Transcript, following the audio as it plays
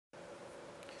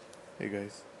Hey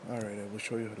guys, alright, I will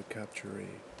show you how to capture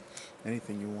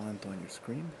anything you want on your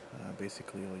screen.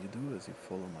 Basically all you do is you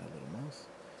follow my little mouse,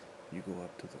 you go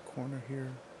up to the corner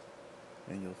here,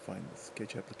 and you'll find the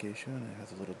Skitch application. It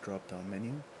has a little drop down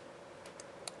menu.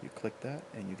 You click that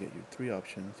and you get your three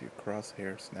options: your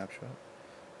crosshair snapshot,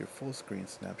 your full screen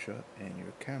snapshot, and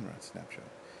your camera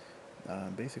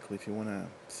snapshot. Basically if you want to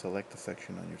select a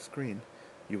section on your screen,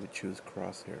 you would choose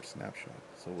crosshair snapshot.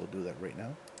 So we'll do that right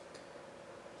now.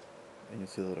 And you'll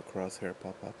see a little crosshair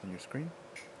pop up on your screen,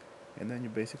 and then you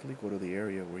basically go to the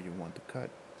area where you want to cut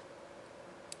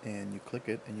and you click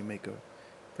it and you make a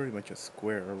pretty much a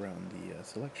square around the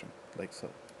selection, like so.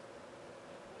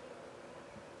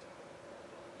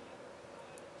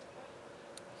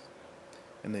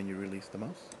 And then you release the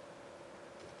mouse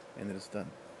and it is done.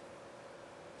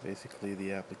 Basically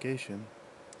the application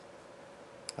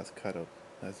has cut out,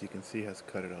 as you can see, has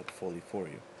cut it out fully for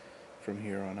you. From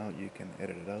here on out you can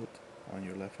edit it out. On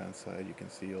your left hand side you can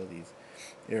see all these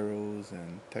arrows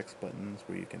and text buttons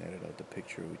where you can edit out the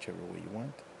picture whichever way you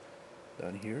want.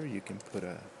 Down here you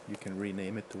can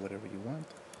rename it to whatever you want.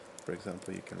 For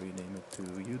example, you can rename it to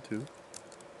YouTube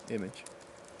image,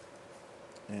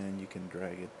 and you can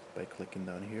drag it by clicking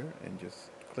down here and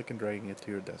just click and dragging it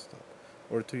to your desktop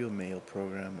or to your mail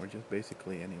program or just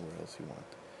basically anywhere else you want,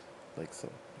 like so.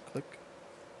 You click,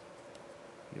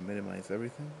 you minimize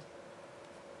everything,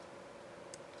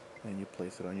 and you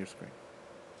place it on your screen.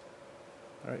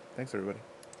 Alright, thanks everybody.